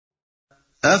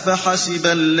أفحسب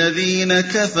الذين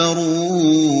كفروا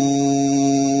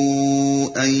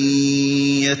أن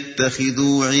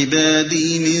يتخذوا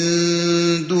عبادي من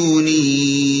دوني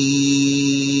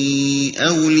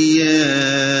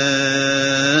أولياء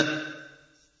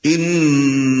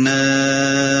إنا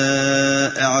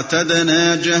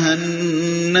اعتدنا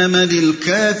جهنم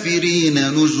للكافرين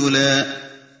نزلا۔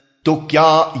 تو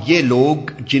کیا یہ لوگ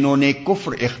جنہوں نے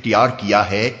کفر اختیار کیا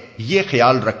ہے یہ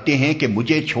خیال رکھتے ہیں کہ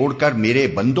مجھے چھوڑ کر میرے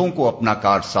بندوں کو اپنا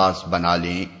کارساز بنا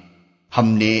لیں؟ ہم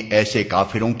نے ایسے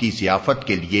کافروں کی ضیافت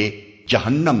کے لیے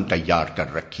جہنم تیار کر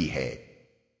رکھی ہے۔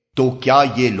 تو کیا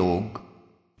یہ لوگ،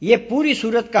 یہ پوری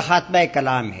سورت کا خاتمہ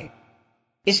کلام ہے،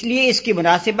 اس لیے اس کی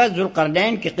مناسبت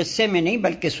ذوالقرنین کے قصے میں نہیں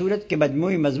بلکہ سورت کے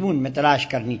مجموعی مضمون میں تلاش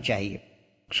کرنی چاہیے۔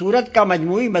 سورت کا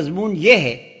مجموعی مضمون یہ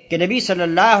ہے کہ نبی صلی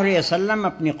اللہ علیہ وسلم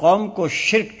اپنی قوم کو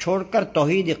شرک چھوڑ کر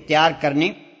توحید اختیار کرنے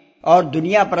اور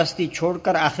دنیا پرستی چھوڑ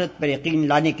کر آخرت پر یقین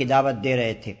لانے کی دعوت دے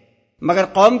رہے تھے، مگر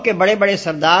قوم کے بڑے بڑے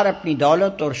سردار اپنی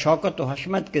دولت اور شوکت و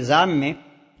حشمت کے ذام میں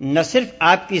نہ صرف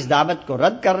آپ کی اس دعوت کو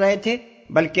رد کر رہے تھے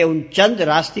بلکہ ان چند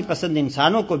راستی پسند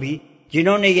انسانوں کو بھی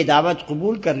جنہوں نے یہ دعوت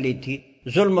قبول کر لی تھی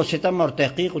ظلم و ستم اور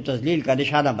تحقیق و تذلیل کا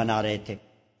نشانہ بنا رہے تھے۔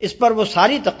 اس پر وہ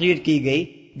ساری تقریر کی گئی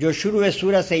جو شروع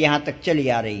سورہ سے یہاں تک چلی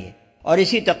آ رہی ہے، اور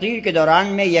اسی تقریر کے دوران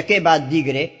میں یکے بعد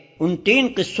دیگرے ان 3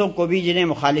 قصوں کو بھی جنہیں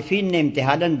مخالفین نے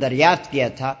امتحاناً دریافت کیا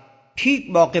تھا ٹھیک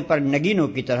موقع پر نگینوں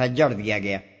کی طرح جڑ دیا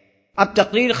گیا۔ اب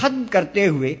تقریر ختم کرتے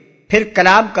ہوئے پھر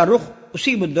کلام کا رخ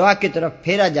اسی مدعا کی طرف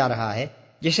پھیرا جا رہا ہے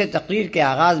جسے تقریر کے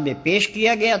آغاز میں پیش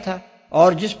کیا گیا تھا اور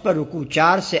جس پر رکوع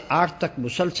 4 سے 8 تک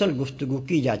مسلسل گفتگو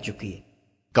کی جا چکی ہے۔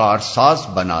 کارساز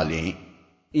بنا لیں،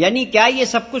 یعنی کیا یہ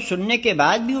سب کچھ سننے کے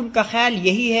بعد بھی ان کا خیال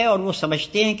یہی ہے اور وہ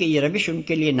سمجھتے ہیں کہ یہ روش ان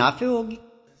کے لیے نافع ہوگی؟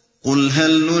 قل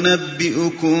هل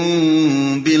ننبئكم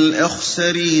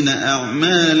بالأخسرين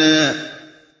أعمالا،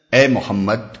 اے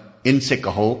محمد ان سے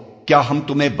کہو کیا ہم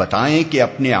تمہیں بتائیں کہ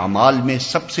اپنے اعمال میں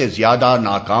سب سے زیادہ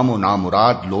ناکام و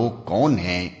نامراد لوگ کون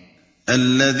ہیں؟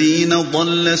 الذين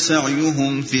ضل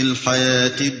سعيهم في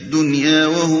الحياة الدنيا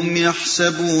وهم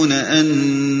يحسبون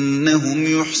أنهم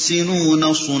يحسنون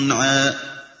صنعا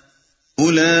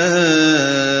أولئك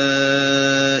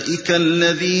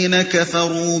الذين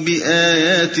كفروا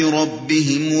بآيات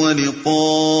ربهم ولقائه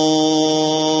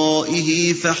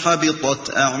فحبطت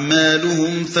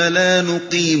أعمالهم فلا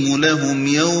نقيم لهم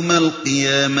يوم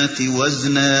القيامة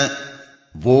وزنا۔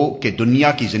 وہ کہ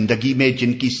دنیا کی زندگی میں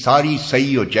جن کی ساری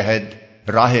سعی و جہد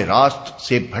راہ راست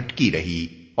سے بھٹکی رہی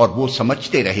اور وہ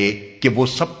سمجھتے رہے کہ وہ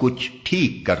سب کچھ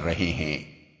ٹھیک کر رہے ہیں،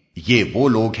 یہ وہ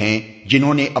لوگ ہیں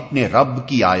جنہوں نے اپنے رب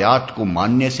کی آیات کو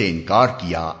ماننے سے انکار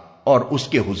کیا اور اس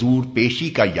کے حضور پیشی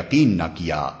کا یقین نہ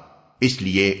کیا، اس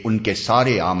لیے ان کے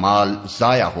سارے اعمال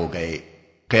ضائع ہو گئے۔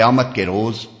 قیامت کے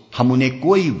روز ہم انہیں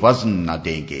کوئی وزن نہ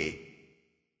دیں گے۔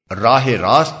 راہ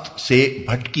راست سے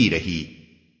بھٹکی رہی،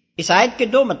 اس آیت کے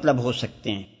 2 مطلب ہو سکتے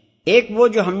ہیں، ایک وہ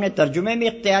جو ہم نے ترجمے میں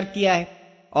اختیار کیا ہے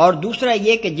اور دوسرا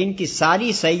یہ کہ جن کی ساری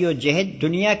سعی و جہد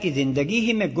دنیا کی زندگی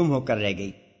ہی میں گم ہو کر رہ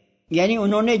گئی، یعنی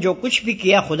انہوں نے جو کچھ بھی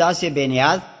کیا خدا سے بے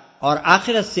نیاز اور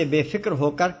آخرت سے بے فکر ہو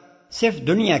کر صرف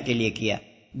دنیا کے لیے کیا،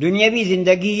 دنیاوی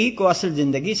زندگی ہی کو اصل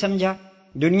زندگی سمجھا،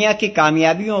 دنیا کی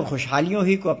کامیابیوں اور خوشحالیوں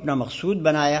ہی کو اپنا مقصود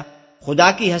بنایا، خدا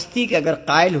کی ہستی کے اگر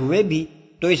قائل ہوئے بھی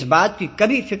تو اس بات کی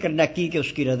کبھی فکر نہ کی کہ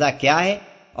اس کی رضا کیا ہے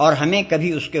اور ہمیں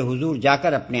کبھی اس کے حضور جا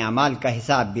کر اپنے اعمال کا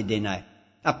حساب بھی دینا ہے۔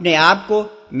 اپنے آپ کو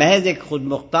محض ایک خود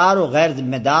مختار و غیر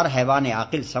ذمہ دار حیوان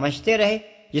عاقل سمجھتے رہے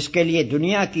جس کے لیے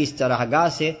دنیا کی اس طرحگاہ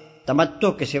سے تمتع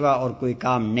کے سوا اور کوئی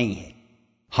کام نہیں ہے۔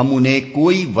 ہم انہیں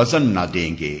کوئی وزن نہ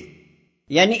دیں گے،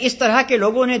 یعنی اس طرح کے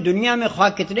لوگوں نے دنیا میں خواہ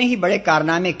کتنے ہی بڑے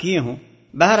کارنامے کیے ہوں،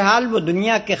 بہرحال وہ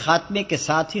دنیا کے خاتمے کے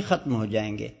ساتھ ہی ختم ہو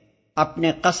جائیں گے۔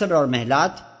 اپنے قصر اور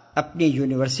محلات، اپنی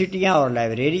یونیورسٹیاں اور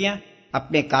لائبریریاں،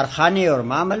 اپنے کارخانے اور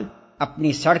معمل،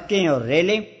 اپنی سڑکیں اور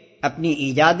ریلیں، اپنی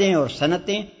ایجادیں اور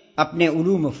صنعتیں، اپنے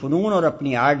علوم و فنون اور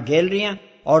اپنی آرٹ گیلریاں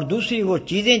اور دوسری وہ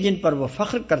چیزیں جن پر وہ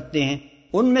فخر کرتے ہیں،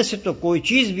 ان میں سے تو کوئی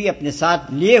چیز بھی اپنے ساتھ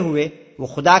لیے ہوئے وہ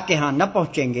خدا کے ہاں نہ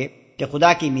پہنچیں گے کہ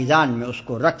خدا کی میزان میں اس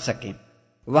کو رکھ سکیں۔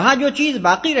 وہاں جو چیز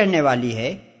باقی رہنے والی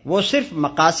ہے وہ صرف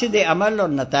مقاصد عمل اور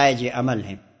نتائج عمل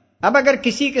ہیں۔ اب اگر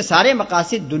کسی کے سارے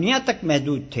مقاصد دنیا تک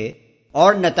محدود تھے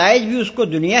اور نتائج بھی اس کو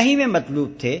دنیا ہی میں مطلوب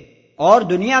تھے اور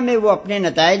دنیا میں وہ اپنے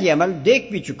نتائج عمل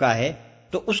دیکھ بھی چکا ہے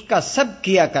تو اس کا سب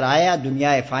کیا کرایا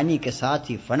دنیا فانی کے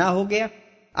ساتھ ہی فنا ہو گیا۔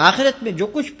 آخرت میں جو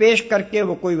کچھ پیش کر کے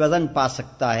وہ کوئی وزن پا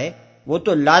سکتا ہے وہ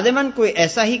تو لازماً کوئی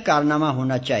ایسا ہی کارنامہ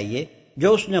ہونا چاہیے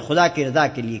جو اس نے خدا کی رضا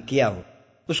کے لیے کیا ہو،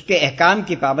 اس کے احکام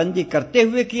کی پابندی کرتے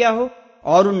ہوئے کیا ہو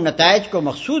اور ان نتائج کو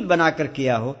مقصود بنا کر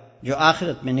کیا ہو جو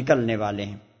آخرت میں نکلنے والے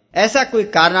ہیں۔ ایسا کوئی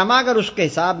کارنامہ اگر اس کے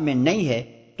حساب میں نہیں ہے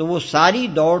تو وہ ساری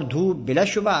دوڑ دھوپ بلا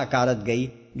شبہ اکارت گئی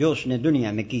جو اس نے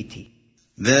دنیا میں کی تھی۔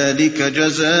 ذلك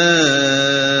جزاؤهم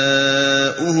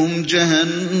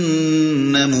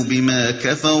جهنم بما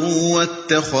كفروا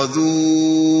واتخذوا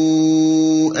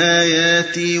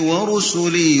آياتي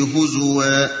ورسلي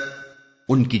هزوا.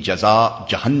 ان کی جزا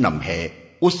جہنم ہے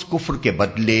اس کفر کے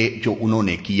بدلے جو انہوں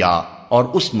نے کیا اور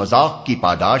اس مذاق کی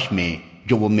پاداش میں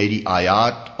جو وہ میری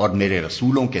آیات اور میرے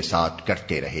رسولوں کے ساتھ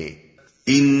کرتے رہے.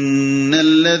 ان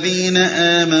الذين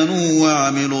آمنوا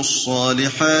وعملوا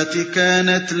الصالحات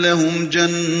كانت لهم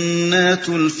جنات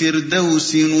الفردوس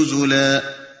نزلا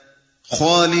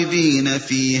خالدين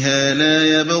فيها لا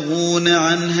يبغون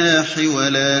عنها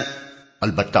حولا.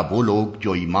 البتہ وہ لوگ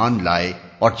جو ایمان لائے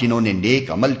اور جنہوں نے نیک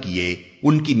عمل کیے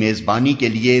ان کی میزبانی کے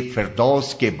لیے فردوس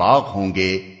کے باغ ہوں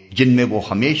گے جن میں وہ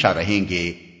ہمیشہ رہیں گے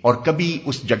اور کبھی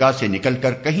اس جگہ سے نکل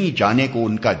کر کہیں جانے کو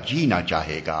ان کا جی نہ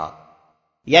چاہے گا.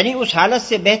 یعنی اس حالت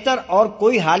سے بہتر اور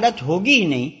کوئی حالت ہوگی ہی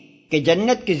نہیں کہ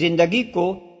جنت کی زندگی کو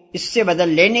اس سے بدل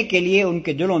لینے کے لیے ان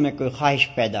کے دلوں میں کوئی خواہش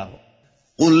پیدا ہو.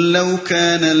 قل لو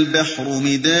كان البحر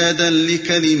مدادا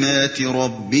لكلمات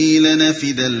ربي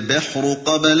لنفد البحر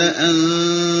قبل أن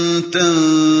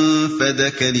تنفد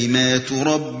كلمات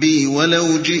ربي ولو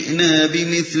جئنا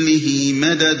بمثله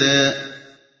مددا.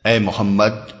 اے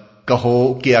محمد کہو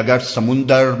کہ اگر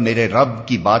سمندر میرے رب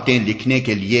کی باتیں لکھنے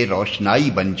کے لیے روشنائی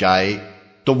بن جائے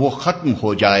تو وہ ختم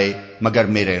ہو جائے مگر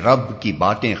میرے رب کی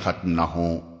باتیں ختم نہ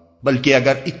ہوں، بلکہ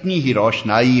اگر اتنی ہی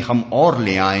روشنائی ہم اور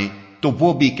لے آئیں تو وہ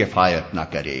بھی کفایت نہ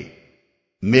کرے.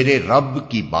 میرے رب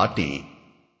کی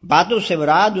باتوں سے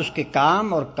مراد اس کے کام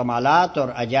اور کمالات اور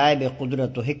عجائب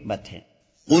قدرت و حکمت ہیں.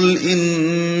 قل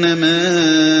انما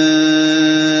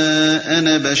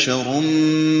انا بشر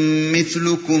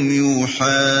مثلكم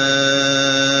يوحى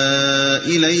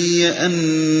الي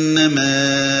انما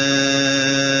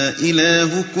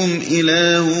الهكم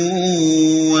اله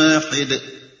واحد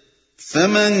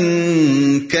فمن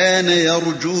كان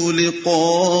يرجو لقاء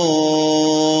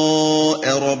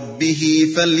ربه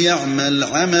فليعمل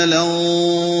عملا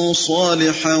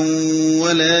صالحا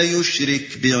ولا يشرك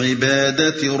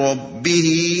بعبادة ربه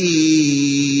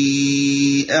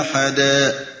احدا.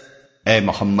 اے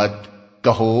محمد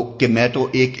کہو کہ میں تو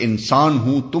ایک انسان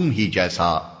ہوں تم ہی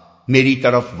جیسا، میری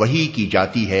طرف وحی کی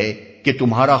جاتی ہے کہ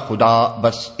تمہارا خدا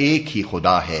بس ایک ہی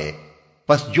خدا ہے،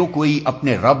 پس جو کوئی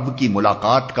اپنے رب کی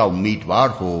ملاقات کا امیدوار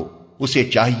ہو اسے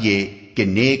چاہیے کہ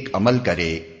نیک عمل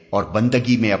کرے اور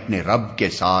بندگی میں اپنے رب کے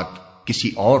ساتھ کسی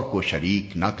اور کو شریک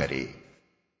نہ کرے.